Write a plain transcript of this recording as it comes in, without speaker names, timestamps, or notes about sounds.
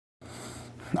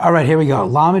All right, here we go.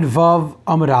 Lamed Vav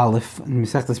Amud Aleph. In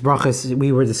Masechtas Brachos,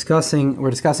 we're discussing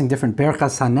different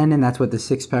Berachas Hanenin. That's what the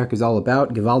sixth parak is all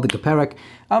about. Givaldik parak.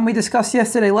 We discussed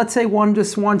yesterday. Let's say one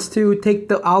just wants to take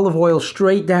the olive oil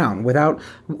straight down without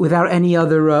any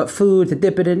other food to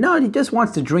dip it in. No, he just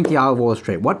wants to drink the olive oil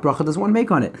straight. What bracha does one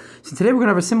make on it? So today we're going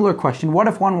to have a similar question. What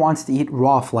if one wants to eat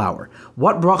raw flour?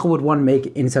 What bracha would one make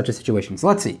in such a situation? So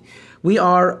let's see. We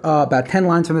are about 10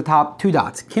 lines from the top, 2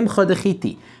 dots. Kimcha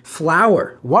dechiti.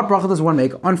 Flour. What bracha does one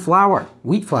make on flour?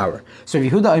 Wheat flour. So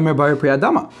Yehuda Omer bar pri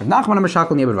adama. Rav Nachman Omer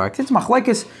shakol niya b'dvar. It's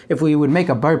machlekes if we would make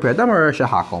a bar pri adama or a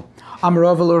shahakol. Amar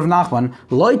Rav Nachman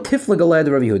loy tifla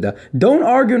galed Rav Yehuda. Don't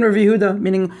argue in Rav Yehuda,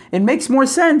 meaning it makes more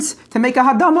sense to make a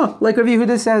hadama like Rav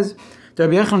Yehuda says. The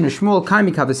Rabbi Yechon Shmuel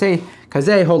kaimi kavasei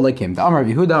kazei hold like him. The Amar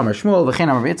Rav Yehuda Amar Shmuel v'chein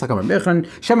Amar Yitzchak Amar Yechon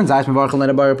shemen zayis mevarchel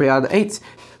lena bar pri ad eitz.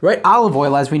 Right, olive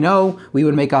oil, as we know, we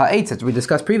would make a ha'etz, as we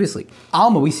discussed previously.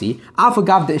 Alma, we see,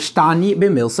 afagav de ishtani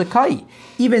b'mil sakai.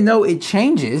 Even though it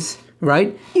changes,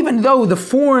 right? Even though the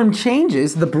form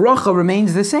changes, the bracha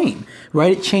remains the same,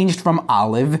 right? It changed from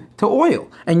olive to oil,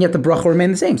 and yet the bracha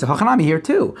remained the same. So hachanami here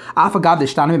too. Afagav de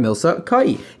ishtani b'mil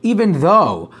sakai. Even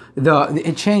though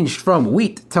it changed from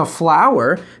wheat to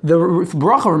flour, the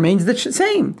bracha remains the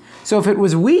same. So if it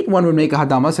was wheat, one would make a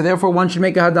hadama, so therefore one should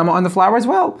make a hadama on the flour as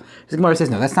well. The Gemara says,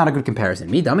 no, that's not a good comparison.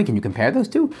 Me, dummy, can you compare those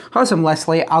two? Hasam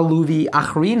lesle aluvi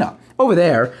achrina. Over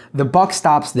there, the buck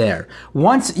stops there.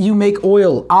 Once you make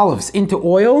olives into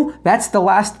oil, that's the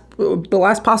last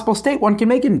possible state one can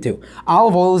make it into.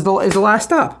 Olive oil is the last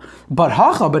stop. But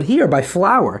here, by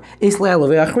flour, isle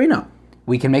aluvi achrina.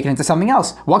 We can make it into something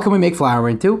else. What can we make flour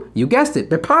into? You guessed it.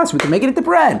 Bepas, we can make it into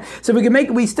bread. So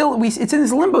it's in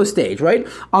this limbo stage, right?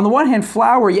 On the one hand,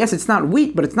 flour, yes, it's not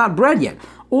wheat, but it's not bread yet.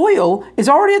 Oil is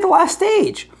already at the last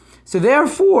stage. So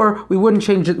therefore, we wouldn't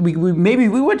change it. Maybe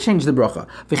we would change the bracha.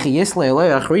 So the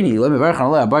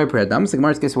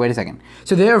Gemara says, wait a second.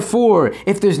 So therefore,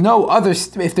 if there's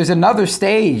another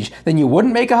stage, then you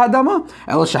wouldn't make a hadama?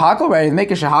 El shahakol, right?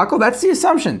 Make a shahakol. That's the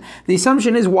assumption. The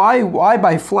assumption is why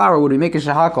by flour would we make a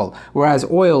shahakol, whereas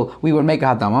oil we would make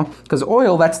a hadama? Because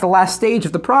oil, that's the last stage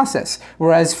of the process,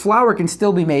 whereas flour can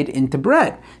still be made into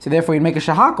bread. So therefore, you'd make a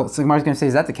shahakol. So the Gemara is going to say,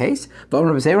 is that the case?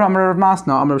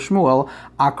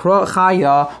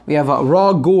 Chaya, we have a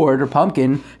raw gourd or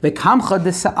pumpkin, the kamcha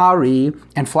de sa'ari,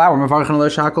 and flour. You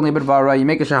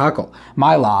make a shahakol.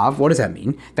 My love, what does that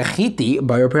mean? The chiti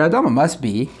bar pri adama must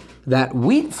be that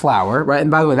wheat flour, right? And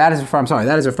by the way, that is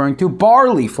referring to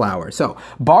barley flour. So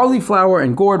barley flour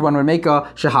and gourd, one would make a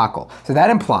shahakol. So that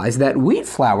implies that wheat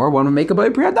flour, one would make a bar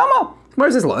pri adama.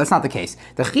 Where's this law? That's not the case.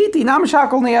 The chiti nam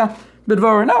shakol niya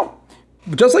bidvar. No.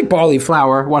 Just like barley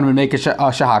flour, one would make a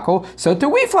shahakol, so to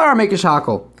wheat flour make a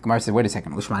shahakol. Gemara says, wait a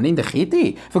second, if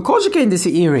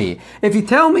you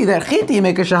tell me that chiti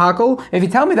make a shahakol, if you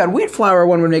tell me that wheat flour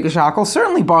one would make a shahakol,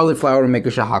 certainly barley flour would make a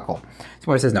shahakol. So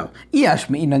Gemara says, no.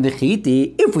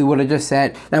 If we would have just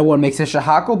said that one makes a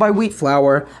shahakol by wheat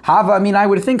flour, I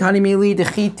would think I would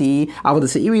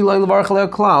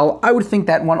think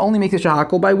that one only makes a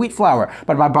shahakol by wheat flour,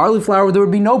 but by barley flour there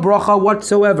would be no bracha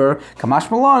whatsoever.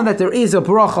 Kamash malan, that there is a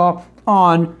bracha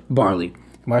on barley.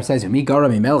 Gemara says,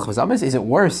 is it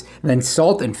worse than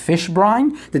salt and fish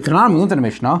brine? The Tanan, we learned in the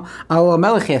Mishnah, Al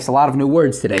Melech has a lot of new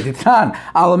words today. The Tanan,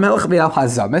 Al Melech Bial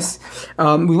Hazamis.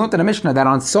 We learned in the Mishnah that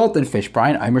on salt and fish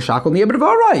brine, Aimer Shakol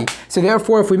Niyabadavarai. So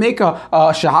therefore, if we make a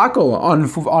shahako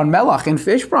on melech and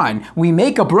fish brine, we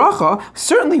make a bracha,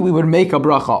 certainly we would make a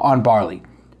bracha on barley.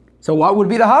 So what would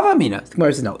be the havamina? The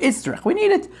Gemara says, no, it's drech. We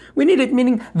need it,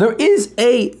 meaning there is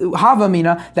a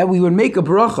havamina that we would make a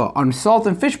bracha on salt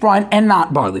and fish brine and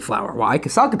not barley flour. Why?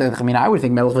 Because I would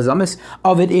think melech v'zamis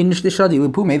of it in shtishadi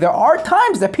lipume. There are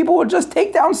times that people would just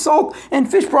take down salt and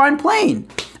fish brine plain.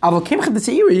 I know it's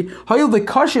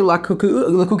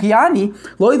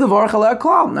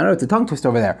a tongue twist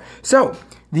over there. So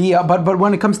but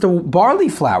when it comes to barley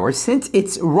flour, since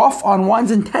it's rough on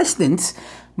one's intestines,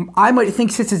 I might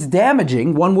think since it's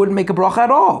damaging, one wouldn't make a bracha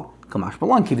at all.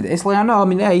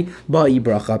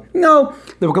 No,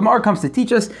 the Gemara comes to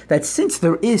teach us that since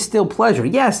there is still pleasure,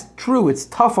 yes, true, it's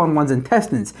tough on one's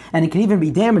intestines, and it can even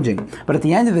be damaging, but at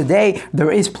the end of the day,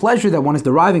 there is pleasure that one is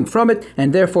deriving from it,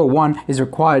 and therefore one is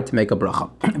required to make a bracha.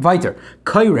 Weiter,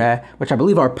 kaire, which I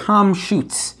believe are palm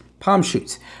shoots. Rav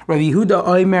Yehuda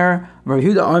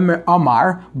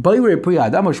Amar, Bayre Pri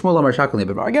Adam, or Shmuel Amar Shakal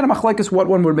Nebevar. Again, a machlekes what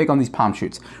one would make on these palm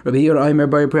shoots. Rav Yehuda Amar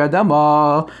Bayre Pri Adam,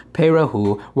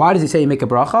 Peirahu. Why does he say you make a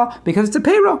bracha? Because it's a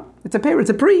peira. It's a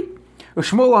pri.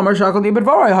 Since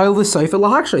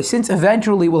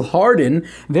eventually it will harden,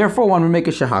 therefore one will make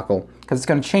a shehakol, because it's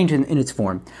going to change in its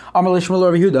form.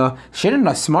 Shouldn't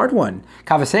a smart one?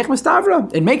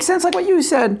 It makes sense like what you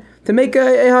said, to make a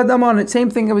hadam on it, same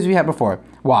thing as we had before.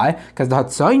 Why? Because the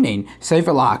hatzainin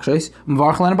sefer lahakshos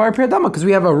because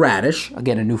we have a radish,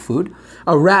 again a new food,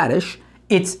 a radish,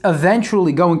 it's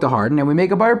eventually going to harden, and we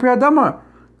make a bar priyadama.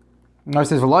 Gemara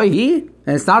says, and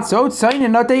it's not so. It's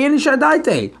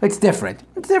different.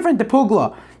 It's different. The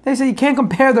pugla. They say you can't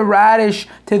compare the radish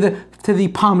to the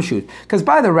palm shoot, because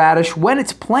by the radish, when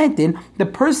it's planted, the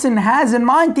person has in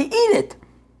mind to eat it,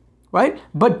 right?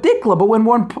 But dikla. But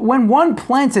when one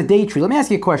plants a date tree, let me ask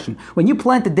you a question. When you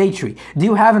plant a date tree, do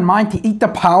you have in mind to eat the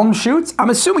palm shoots? I'm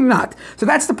assuming not. So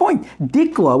that's the point.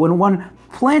 Dikla. When one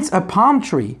plants a palm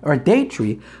tree or a date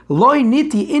tree, loy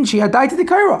niti inchi adaita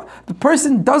dekaira. The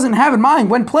person doesn't have in mind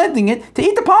when planting it to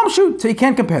eat the palm shoot, so you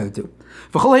can't compare the two.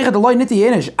 So the Gemara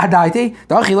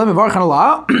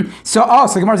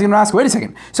is going to ask, wait a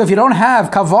second. So if you don't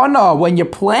have kavana when you're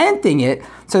planting it,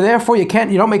 so therefore you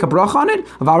don't make a bracha on it.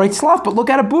 But look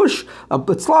at a bush. A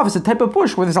slav is a type of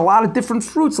bush where there's a lot of different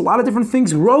fruits, a lot of different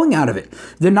things growing out of it.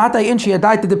 They're not inchi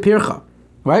adaita de pircha,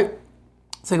 right?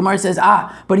 So Gemara says,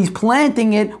 but he's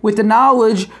planting it with the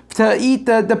knowledge to eat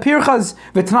the pirchas.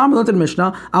 V'tanam learned in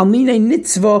Mishnah, almine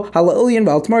nitzva hala'ilyan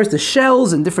v'altmar, the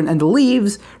shells and the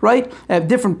leaves, right?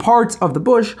 Different parts of the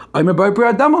bush. I'm a bar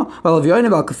priyadama. Well, if you're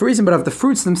val kafrizim, but of the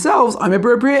fruits themselves, I'm a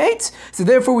bar priyates. So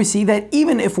therefore, we see that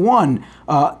even if one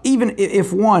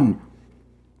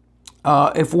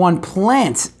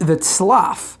plants the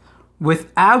tzlaf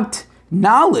without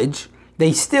knowledge,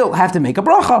 they still have to make a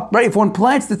bracha, right? If one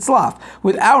plants the tzlaf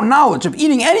without knowledge of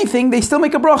eating anything, they still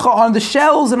make a bracha on the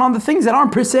shells and on the things that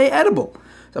aren't per se edible.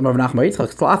 That's because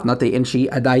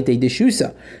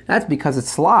the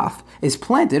tzlaf is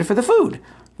planted for the food.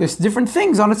 There's different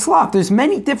things on its tzlaf. There's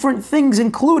many different things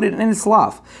included in its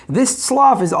tzlaf. This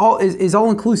tzlaf is all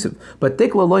inclusive. But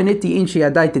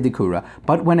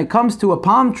when it comes to a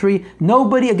palm tree,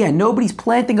 nobody's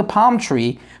planting a palm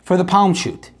tree for the palm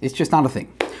shoot. It's just not a thing.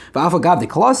 And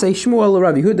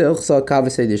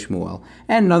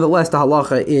nonetheless, the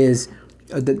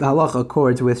halacha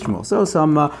accords with Shmuel. So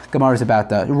some gemaras about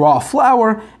the raw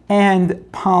flour and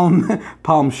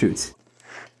palm shoots.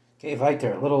 Okay,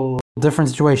 weiter. A little different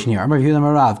situation here.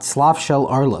 Slav shell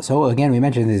arla. So again, we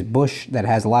mentioned this bush that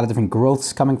has a lot of different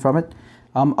growths coming from it.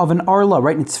 Of an arla,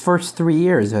 right in its first 3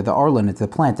 years, the arla, it's the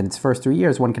plant, in its first 3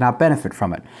 years, one cannot benefit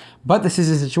from it. But this is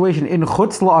a situation in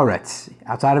chutz la'aretz,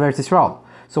 outside of Eretz Yisrael.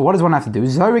 So what does one have to do?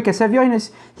 Zarik esev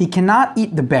yonis. He cannot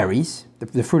eat the berries,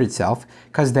 the fruit itself,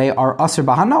 because they are aser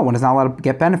bahana. One is not allowed to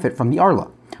get benefit from the arla.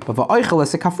 But va'oichel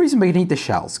es kafrizim, but he can eat the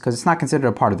shells, because it's not considered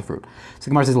a part of the fruit. So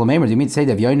Gemara says, "Lamemer, do you mean to say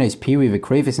that yoina is piri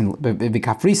v'krevis and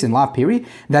v'kafrizim lav piri,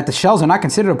 that the shells are not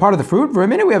considered a part of the fruit?" For a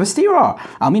minute, we have a stira.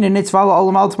 Almina nitzvala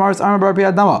olamal tamaris amar bar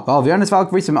priyadama. Val v'yonis val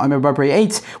kafrizim amar bar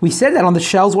priyates. We said that on the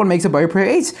shells one makes a bar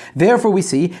priyates. Therefore, we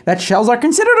see that shells are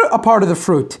considered a part of the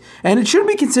fruit, and it should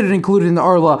be considered included in the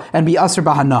arla and be aser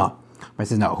bahana. He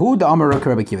says, no, who the Amar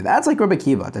Rabbi Kiva? That's like Rabbi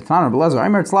Kiva. The Tanar Belezer,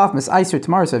 Aimer Tzlaf, Mis Eiser,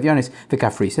 Tamaris, Avyanis,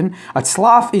 Vikafrisen. A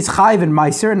Tzlaf is Chayv and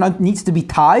Meiser, and needs to be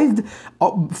tithed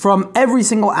from every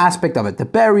single aspect of it. The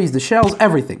berries, the shells,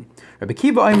 everything. Rabbi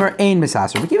Kiva, Aimer, Ein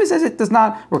Misaser. Rabbi Kiva says it does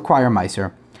not require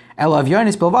Meiser. El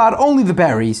Avyanis Bilvad, only the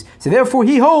berries. So therefore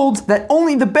he holds that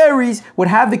only the berries would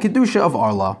have the Kedusha of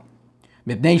Arla.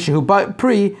 Mibnei Shehu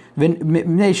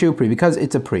Pri, because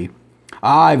it's a Pri.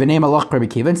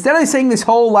 Instead of saying this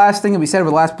whole last thing that we said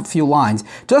over the last few lines,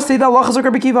 just say that halachas like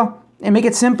Rabbi Kiva and make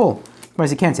it simple.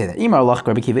 Whereas you can't say that.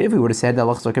 If we would have said that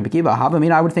halachas like Rabbi Kiva,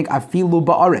 I would think afilu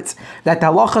ba'aretz, that the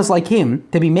halachas like him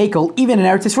to be makel even in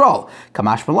Eretz Yisrael.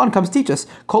 Kamash Malon comes teach us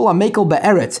kol mekel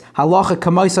be'eretz halacha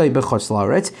kamaisai b'chutz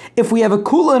la'aretz. If we have a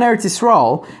kula in Eretz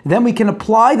Yisrael, then we can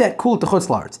apply that kula to chutz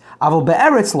la'aretz. Aval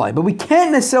be'eretz lai, but we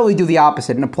can't necessarily do the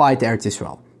opposite and apply it to Eretz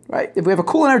Yisrael. Right? If we have a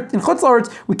kula in Chutz La'aretz,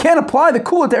 we can't apply the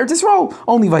kula to Eretz Yisrael,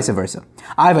 only vice versa.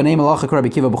 I have a name halacha Rabbi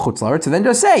Kiva b'Chutz La'aretz, so then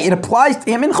just say it applies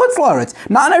to him in Chutz La'aretz,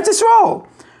 not in Eretz Yisrael.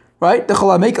 Right? The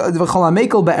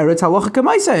chalamekel be'eretz halacha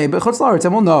k'maisei b'chutz la'aretz,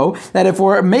 and we'll know that if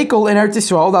we're mekel in Eretz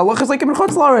Yisrael, the halacha is like in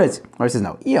chutz la'aretz. Or it says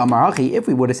no. If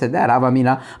we would have said that,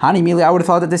 avamina hani mili, I would have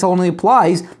thought that this only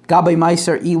applies gabei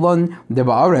meiser ilon de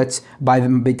ba'aretz by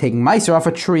taking meiser off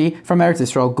a tree from Eretz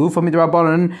Yisrael, gufa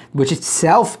midrabanan, which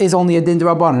itself is only a din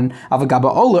drabanan.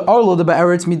 Avagaba orlo de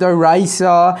ba'aretz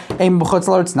midaraisa ein b'chutz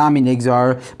la'aretz nami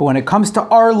nigzar. But when it comes to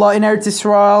arla in Eretz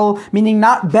Yisrael, meaning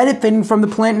not benefiting from the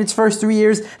plant in its first 3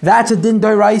 years, that's a din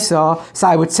d'oraisa. So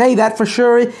I would say that for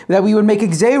sure, that we would make a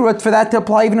gzeirut for that to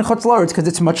apply even in chutz la'aretz, because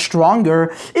it's much stronger.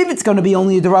 If it's going to be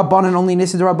only a d'rabbanan, only an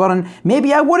issa d'rabbanan,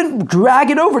 maybe I wouldn't drag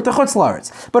it over to chutz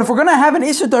la'aretz. But if we're going to have an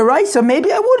issa d'oraisa,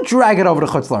 maybe I would drag it over to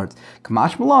chutz la'aretz.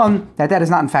 Kamash malan, that is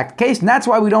not in fact the case, and that's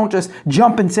why we don't just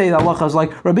jump and say that halacha is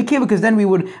like Rabbi Kiva, because then we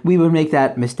would make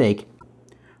that mistake.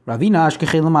 And that's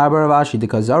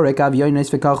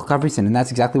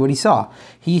exactly what he saw.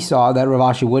 He saw that Rav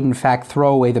Ashi would in fact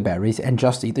throw away the berries and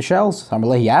just eat the shells.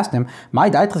 He asked him, "My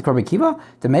diet like Rabbi Kiva,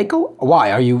 the mekel?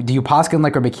 Why do you paskin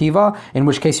like Rabbi Kiva? In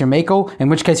which case you're mekel? In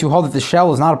which case you hold that the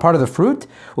shell is not a part of the fruit?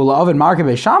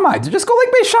 Just go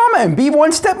like Beis Shammai and be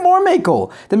one step more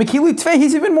mekel. The mekili tvei,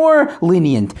 he's even more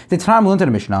lenient. The Tanam learned in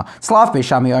the Mishnah. Tzlaf Beis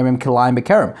Shammai oimim kilayim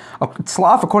bekerem.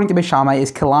 Tzlaf, according to Beis Shammai,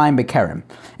 is kilayim bekerem,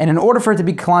 and in order for it to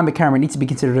be kilayim bekerem, it needs to be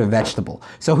considered a vegetable.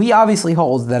 So he obviously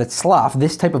holds that it's slaf,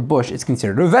 this type of bush, is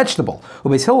considered a vegetable.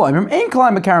 Because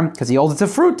he holds it's a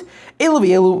fruit.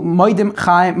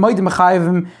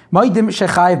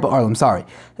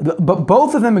 But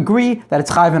both of them agree that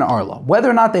it's chayv and arla. Whether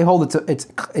or not they hold it's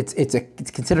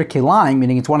considered kilayim,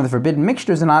 meaning it's one of the forbidden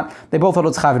mixtures or not, they both hold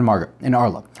it's chayv and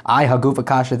arla. I haguf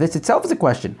akasha. This itself is a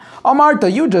question.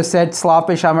 Amarta, you just said slaf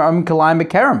beishamar kilayim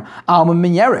bekerem alma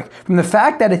min yerik. From the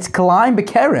fact that it's kilayim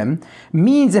bekerem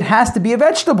means it has to be a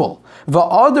vegetable. The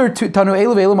other two tanu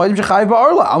elu moedim shechayv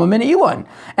ba'arla alma min ilan.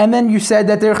 And then you said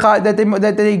that they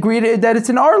agreed that it's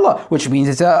an arla, which means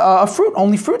it's a fruit.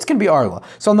 Only fruits can be arla.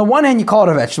 So on the one hand you call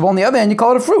it a vegetable, on the other hand you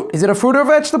call it a fruit. Is it a fruit or a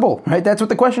vegetable? Right? That's what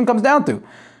the question comes down to.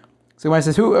 So Gemara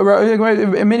says, "Who?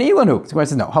 Min ilanu?" So Gemara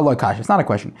says, "No, halal kash. It's not a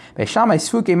question." Beis Shammai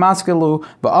sfuke maskalu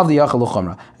ba'av the yachalu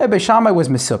chumra. Beis Shammai was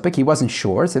mesupik; he wasn't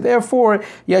sure, so therefore,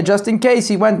 just in case,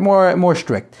 he went more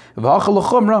strict. V'achalu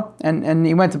chumra, and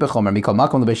he went to bechumra. Mikol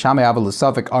makom the Beis Shammai avalu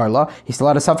safek arla. He still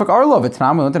had a safek arla.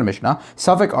 V'tanam we went to the Mishnah.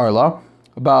 Safek arla.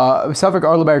 Safek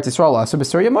arla Eretz Yisrael, so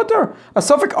Syria mutter. A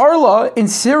Safek arla in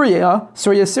Syria in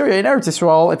Eretz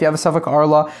Yisrael. If you have a Safek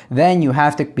arla, then you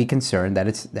have to be concerned that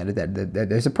that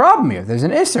there's a problem here. There's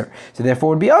an isser, so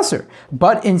therefore it would be usser.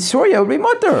 But in Syria it would be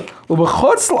mutter.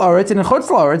 Ubechutz la'aretz, and in chutz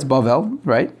la'aretz, Bavel,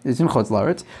 right? It's in chutz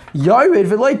la'aretz. Yared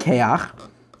v'loy keach.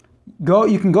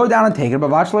 You can go down and take it, but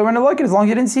v'achlei run like it as long as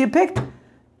you didn't see it picked,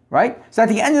 right? So at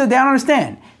the end of the day, I don't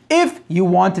understand. If you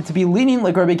wanted to be lenient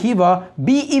like Rabbi Kiva,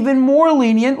 be even more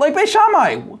lenient like Beis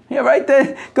Shammai. Yeah, right?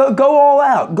 Go all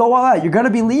out. Go all out. You're going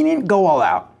to be lenient, go all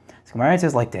out. So Gemara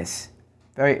says like this.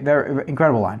 Very, very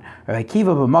incredible line. Rabbi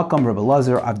Kiva b'makam Rabbi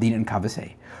Lazar avdin and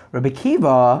kavasei. Rabbi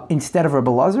Kiva, instead of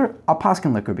Rabbi Lazar, I'll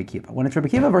paskin like Rabbi Kiva. When it's Rabbi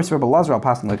Kiva versus Rabbi Lazar, I'll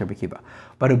paskin like Rabbi Kiva.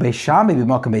 But Beis Shammai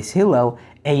b'makam Beis Hillel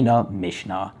eina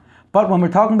mishnah. But when we're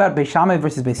talking about Beis Shammai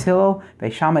versus Beis Hillel,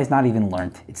 Beis Shammai is not even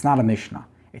learned. It's not a mishnah.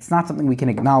 It's not something we can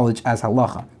acknowledge as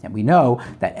halacha. And we know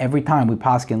that every time we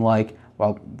paskin like,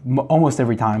 almost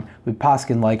every time, we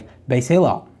paskin like Beis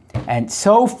Hillel. And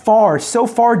so far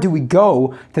do we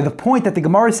go to the point that the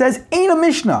Gemara says, ain't a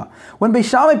mishnah. When Beis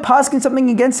Shammai paskin something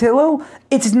against Hillel,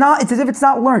 it's as if it's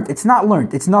not learned. It's not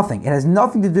learned. It's nothing. It has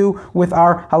nothing to do with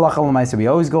our halacha l'maaseh. We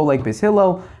always go like Beis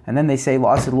Hillel, and then they say,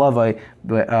 la'asid lavai,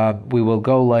 but we will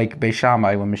go like Beis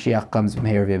Shammai when Mashiach comes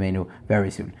meher v'yameinu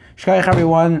very soon. Shkayach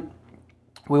everyone.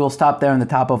 We will stop there on the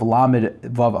top of Lamed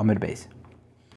Vav Amid Beis.